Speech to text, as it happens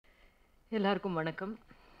எல்லாருக்கும் வணக்கம்.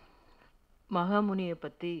 மகாமுனிய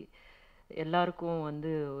பத்தி எல்லாருக்கும்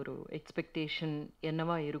ஒரு எக்ஸ்பெக்டேஷன்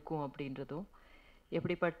என்னவா இருக்கும் அப்படின்றதும்,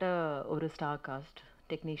 எப்படிப்பட்ட ஒரு ஸ்டார் காஸ்ட்,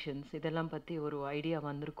 டெக்னீஷியன்ஸ் இதெல்லாம் பத்தி ஒரு ஐடியா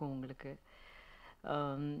வந்திருக்கும் உங்களுக்கு.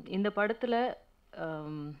 இந்த படத்துல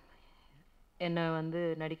அம் என்ன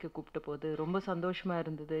நடிக்க கூப்பிட்டபோது ரொம்ப சந்தோஷமா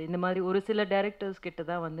இருந்தது. இந்த மாதிரி ஒரு சில டைரக்டர்ஸ் கிட்ட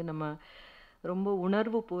தான் நம்ம ரொம்ப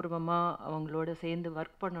உணர்வுபூர்வமா அவங்களோட சேர்ந்து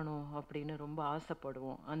ஒர்க் பண்ணணும் அப்படின்னு ரொம்ப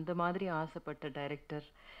ஆசைப்படுவோம். அந்த மாதிரி ஆசைப்பட்ட டைரக்டர்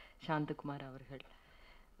சாந்தகுமார் அவர்கள்.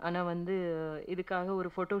 ஆனா இதுக்காக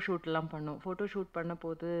ஒரு ஃபோட்டோ ஷூட்லாம் பண்ணோம். ஃபோட்டோ ஷூட்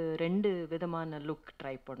பண்ணபோது 2 விதமான லுக்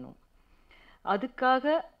ட்ரை பண்ணோம். அதுக்காக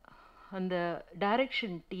அந்த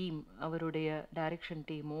டைரக்ஷன் டீம், அவருடைய டைரக்ஷன்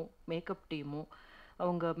டீமும், மேக்கப் டீமும்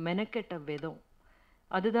அவங்க மெனக்கெட்ட விதம்,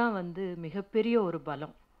 அதுதான் மிகப்பெரிய ஒரு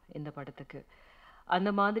பலம் இந்த படத்துக்கு. அந்த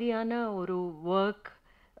மாதிரியான ஒரு வொர்க்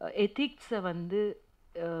எத்திக்ஸை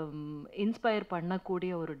இன்ஸ்பயர்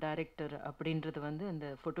பண்ணக்கூடிய ஒரு டைரக்டர் அப்படின்றது அந்த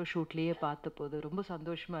ஃபோட்டோ ஷூட்லேயே பார்த்தபோது ரொம்ப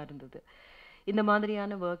சந்தோஷமா இருந்தது. இந்த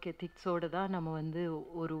மாதிரியான ஒர்க் எத்திக்ஸோடு தான் நம்ம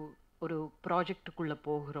ஒரு ஒரு ப்ராஜெக்டுக்குள்ளே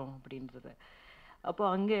போகிறோம் அப்படின்றது. அப்போ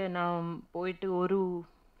அங்கே நான் போயிட்டு ஒரு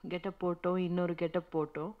கெட்டப் போட்டோம், இன்னொரு கெட்டப்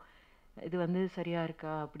போட்டோம். இது சரியா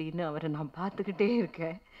இருக்கா அப்படின்னு அவரை நான் பார்த்துக்கிட்டே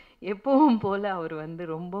இருக்கேன். எப்பவும் போல அவர்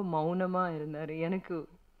ரொம்ப மௌனமா இருந்தாரு. எனக்கு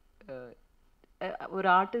ஒரு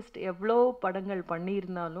ஆர்டிஸ்ட் எவ்வளோ படங்கள்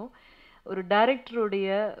பண்ணியிருந்தாலும், ஒரு டைரக்டருடைய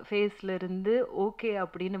ஃபேஸ்ல இருந்து ஓகே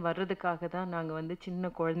அப்படின்னு வர்றதுக்காக தான் நாங்க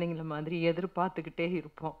சின்ன குழந்தைங்கள மாதிரி எதிர்பார்த்துக்கிட்டே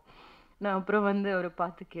இருப்போம். நான் அப்புறம் அவரை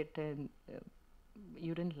பார்த்து கேட்டேன்,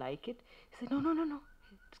 "you didn't like it?" He said, "no, no, no, no.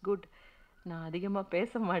 It's good. நான் அதிகமா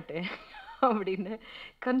பேச மாட்டேன்." அப்படின்னு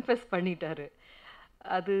கன்ஃபெஸ் பண்ணிட்டாரு.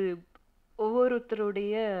 அது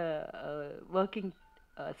ஒவ்வொருத்தருடைய ஒர்க்கிங்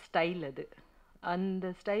ஸ்டைல் அது.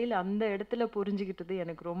 அந்த ஸ்டைல் அந்த இடத்துல புரிஞ்சுக்கிட்டது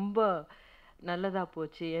எனக்கு ரொம்ப நல்லதா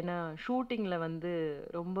போச்சு. ஏன்னா ஷூட்டிங்ல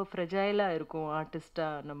ரொம்ப ஃப்ரெஜைலா இருக்கும்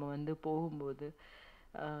ஆர்டிஸ்ட்டா நம்ம போகும்போது.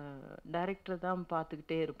 அ டைரக்டர் தான்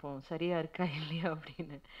பார்த்துக்கிட்டே இருப்போம். சரியா இருக்கா இல்லையா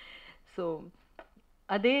அப்படின்னு. ஸோ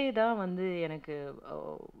அதே தான் எனக்கு அ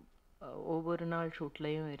ஒவ்வொரு நாள்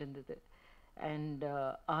ஷூட்லயும் இருந்தது. அண்ட்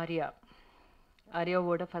ஆர்யா.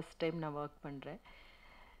 ஆர்யாவோட ஃபர்ஸ்ட் டைம் நான் ஒர்க் பண்றேன்.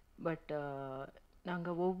 பட்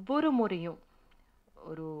நாங்க ஒவ்வொரு முறையும்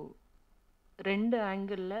ஒரு 2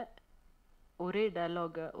 ஆங்கிள்ல ஒரே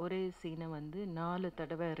டயலாக, ஒரே சீனை 4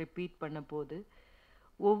 தடவை ரிப்பீட் பண்ணபோது,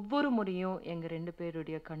 ஒவ்வொரு முறையும் எங்க 2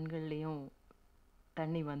 பேருடைய கண்கள்லயும்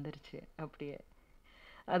தண்ணி வந்துருச்சு அப்படியே.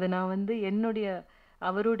 அத நான் என்னுடைய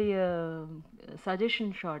அவருடைய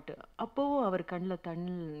சஜஷன் ஷாட் அப்பவும் அவர் கண்ல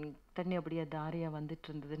தண்ணி அப்படியே தாரையா வந்துட்டு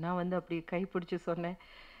இருந்தது. நான் அப்படியே கைப்பிடிச்சு சொன்னேன்,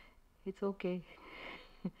 "இட்ஸ் ஓகே."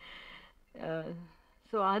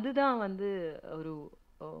 ஸோ அதுதான் ஒரு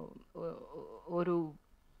ஒ ஒ ஒரு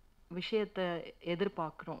விஷயத்த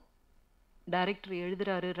எதிர்பார்க்குறோம். டைரக்டர்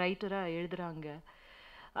எழுதுறாரு, ரைட்டரா எழுதுறாங்க.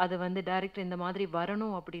 அத டைரக்டர் இந்த மாதிரி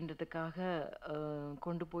வரணும் அப்படின்றதுக்காக அ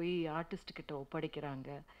கொண்டு போய் ஆர்டிஸ்ட் கிட்ட ஒப்படைக்கிறாங்க.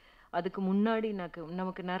 அதுக்கு முன்னாடி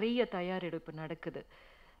நமக்கு நெறைய தயாரெடுப்பு நடக்குது.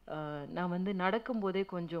 நான் நடக்கும்போதே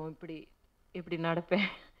கொஞ்சம் இப்படி இப்படி நடப்பேன்.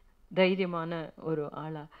 தைரியமான ஒரு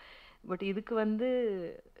ஆளா. பட் இதுக்கு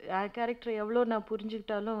கேரக்டர் எவ்வளோ நான்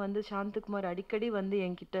புரிஞ்சுக்கிட்டாலும் சாந்தகுமார் அடிக்கடி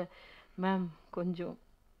என்கிட்ட, "மேம் கொஞ்சம்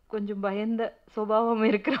கொஞ்சம் பயந்த சுபாவம்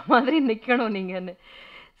இருக்கிற மாதிரி நிக்கணும் நீங்கன்னு."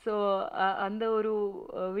 ஸோ அந்த ஒரு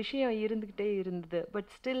விஷயம் இருந்துகிட்டே இருந்தது. பட்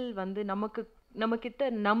ஸ்டில் நம்மகிட்ட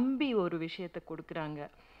நம்பி ஒரு விஷயத்த குடுக்குறாங்க.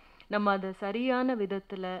 நம்ம அத சரியான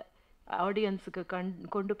விதத்துல ஆடியன்ஸுக்கு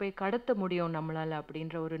கொண்டு போய் கடத்த முடியும் நம்மளால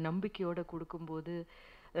அப்படின்ற ஒரு நம்பிக்கையோட குடுக்கும்போது,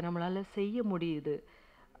 அத நம்மளால செய்ய முடியுது.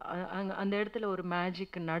 அந்த இடத்துல ஒரு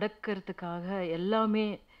மேஜிக் நடக்கிறதுக்காக எல்லாமே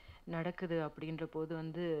நடக்குது அப்படின்ற போது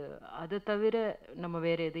அத தவிர நம்ம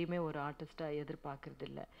வேற எதையுமே ஒரு ஆர்டிஸ்ட்டா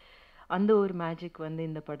எதிர்பார்க்கறதில்ல. அந்த ஒரு மேஜிக்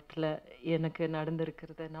இந்த படத்துல எனக்கு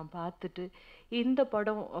நடந்திருக்கிறத நான் பார்த்துட்டு, இந்த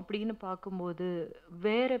படம் அப்படின்னு பார்க்கும்போது,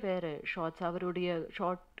 வேற வேற ஷாட்ஸ் அவருடைய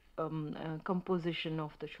shot composition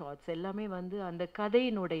of the shots எல்லாமே அந்த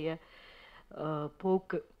கதையினுடைய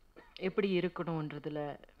போக்கு எப்படி இருக்கணுன்றதுல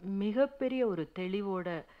மிகப்பெரிய ஒரு தெளிவோட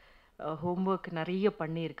ஹோம்வொர்க் நெறைய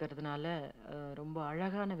பண்ணியிருக்கிறதுனால, ரொம்ப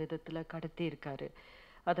அழகான விதத்துல கடத்தியிருக்காரு.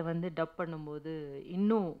 அத டப் பண்ணும்போது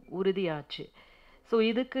இன்னும் உறுதியாச்சு. ஸோ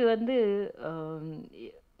இதுக்கு அம் எ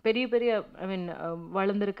பெரிய பெரிய ஐ மீன்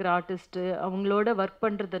வளர்ந்திருக்கிற ஆர்டிஸ்ட்டு அவங்களோட ஒர்க்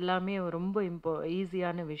பண்றது எல்லாமே ரொம்ப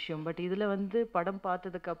ஈஸியான விஷயம். பட் இதுல படம்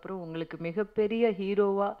பார்த்ததுக்கப்புறம் உங்களுக்கு மிகப்பெரிய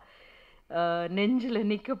ஹீரோவா நெஞ்சில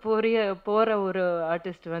நிக்க போற ஒரு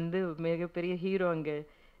ஆர்டிஸ்ட் மிகப்பெரிய ஹீரோ அங்க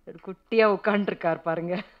குட்டியா உட்கார்ந்துருக்கார்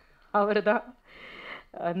பாருங்க. அவருதான்.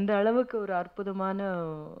 அந்த அளவுக்கு ஒரு அற்புதமான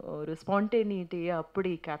ஒரு ஸ்பான்டேனிட்டிய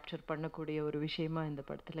அப்படி கேப்சர் பண்ணக்கூடிய ஒரு விஷயமா இந்த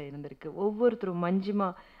படத்துல இருந்திருக்கு. ஒவ்வொருத்தரும் மஞ்சிமா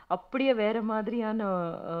அப்படியே வேற மாதிரியான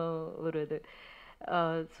ஒரு இது.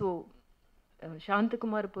 ஸோ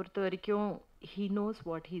சாந்தகுமார் பொறுத்த வரைக்கும் he knows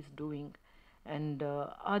what he is doing. And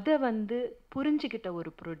அதை வந்து புரிஞ்சுக்கிட்ட ஒரு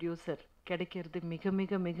ப்ரொடியூசர் கிடைக்கிறது மிக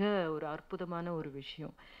மிக மிக ஒரு அற்புதமான ஒரு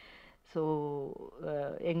விஷயம். ஸோ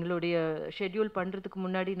எங்களுடைய ஷெட்யூல் பண்ணுறதுக்கு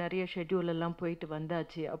முன்னாடி நிறைய ஷெட்யூல் எல்லாம் போயிட்டு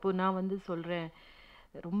வந்தாச்சு. அப்போது நான் வந்து சொல்கிறேன்,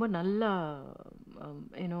 ரொம்ப நல்லா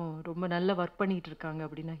ஏன்னோ ரொம்ப நல்லா ஒர்க் பண்ணிட்டு இருக்காங்க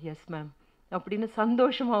அப்படின்னா, எஸ் மேம் அப்படின்னு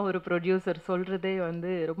சந்தோஷமா ஒரு ப்ரொடியூசர் சொல்றதே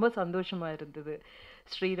வந்து ரொம்ப சந்தோஷமா இருந்தது.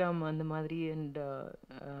 ஸ்ரீராம் அந்த மாதிரி அண்ட்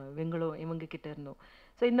வெங்கடம் இவங்க கிட்ட இருந்தோம்.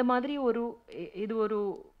 ஸோ இந்த மாதிரி ஒரு இது ஒரு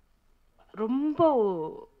ரொம்ப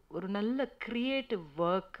ஒரு நல்ல கிரியேட்டிவ்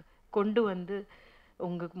ஒர்க் கொண்டு வந்து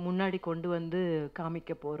உங்களுக்கு முன்னாடி கொண்டு வந்து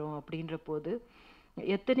காமிக்க போறோம் அப்படின்ற போது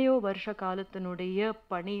எத்தனையோ வருஷ காலத்தினுடைய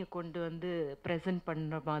பணியை கொண்டு வந்து ப்ரெசென்ட்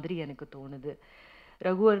பண்ணுற மாதிரி எனக்கு தோணுது.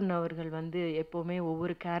 ரகுவரன் அவர்கள் வந்து எப்போவுமே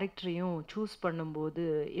ஒவ்வொரு கேரக்டரையும் சூஸ் பண்ணும்போது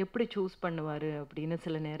எப்படி சூஸ் பண்ணுவார் அப்படின்னு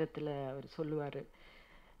சில நேரத்தில் அவர் சொல்லுவார்.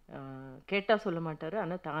 கேட்டால் சொல்ல மாட்டார்,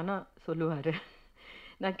 ஆனால் தானாக சொல்லுவார்.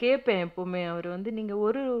 நான் கேட்பேன் எப்போவுமே, அவர் வந்து நீங்கள்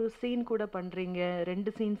ஒரு சீன் கூட பண்ணுறீங்க,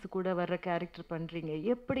 2 சீன்ஸ் கூட வர்ற கேரக்டர் பண்ணுறீங்க,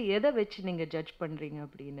 எப்படி எதை வச்சு நீங்கள் ஜட்ஜ் பண்ணுறீங்க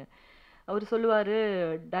அப்படின்னு. அவர் சொல்லுவார்,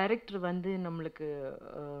 டைரக்டர் வந்து நம்மளுக்கு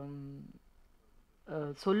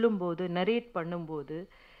சொல்லும்போது நரேட் பண்ணும்போது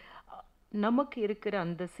நமக்கு இருக்கிற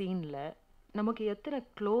அந்த சீனில் நமக்கு எத்தனை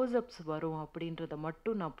க்ளோஸ்அப்ஸ் வரும் அப்படின்றத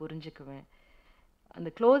மட்டும் நான் புரிஞ்சுக்குவேன். அந்த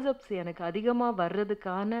க்ளோஸ்அப்ஸ் எனக்கு அதிகமாக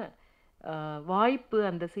வர்றதுக்கான வாய்ப்பு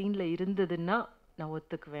அந்த சீனில் இருந்ததுன்னா நான்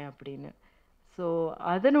ஒத்துக்குவேன் அப்படின்னு. ஸோ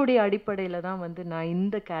அதனுடைய அடிப்படையில் தான் வந்து நான்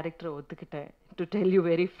இந்த கேரக்டரை ஒத்துக்கிட்டேன், to tell you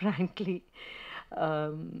very frankly.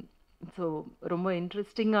 So ரொம்ப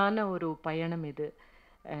இன்ட்ரெஸ்டிங்கான ஒரு பயணம் இது.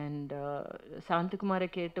 அண்ட் சாந்தகுமாரை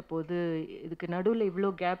கேட்டபோது இதுக்கு நடுவில் இவ்வளோ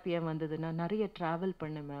கேப் ஏன் வந்ததுன்னா, நிறைய ட்ராவல்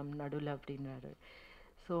பண்ணேன் மேம் நடுவில் அப்படின்னாரு.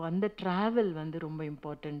 ஸோ அந்த ட்ராவல் வந்து ரொம்ப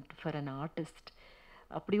இம்பார்ட்டண்ட் ஃபார் அன் ஆர்டிஸ்ட்.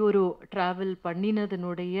 அப்படி ஒரு ட்ராவல்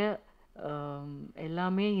பண்ணினதனுடைய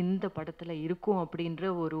எல்லாமே இந்த படத்தில் இருக்கும் அப்படின்ற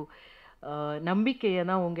ஒரு நம்பிக்கையை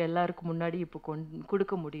தான் உங்கள் எல்லாருக்கும் முன்னாடி இப்போ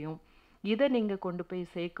கொடுக்க முடியும். இதை நீங்கள் கொண்டு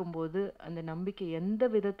போய் சேர்க்கும்போது அந்த நம்பிக்கை எந்த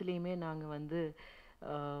விதத்துலேயுமே நாங்கள் வந்து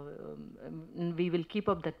we will keep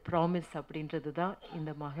up that promise அப்படின்றது தான்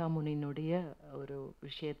இந்த மகாமுனியினுடைய ஒரு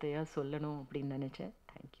விஷயத்தையா சொல்லணும் அப்படின்னு நினச்சேன்.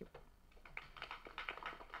 தேங்க்யூ.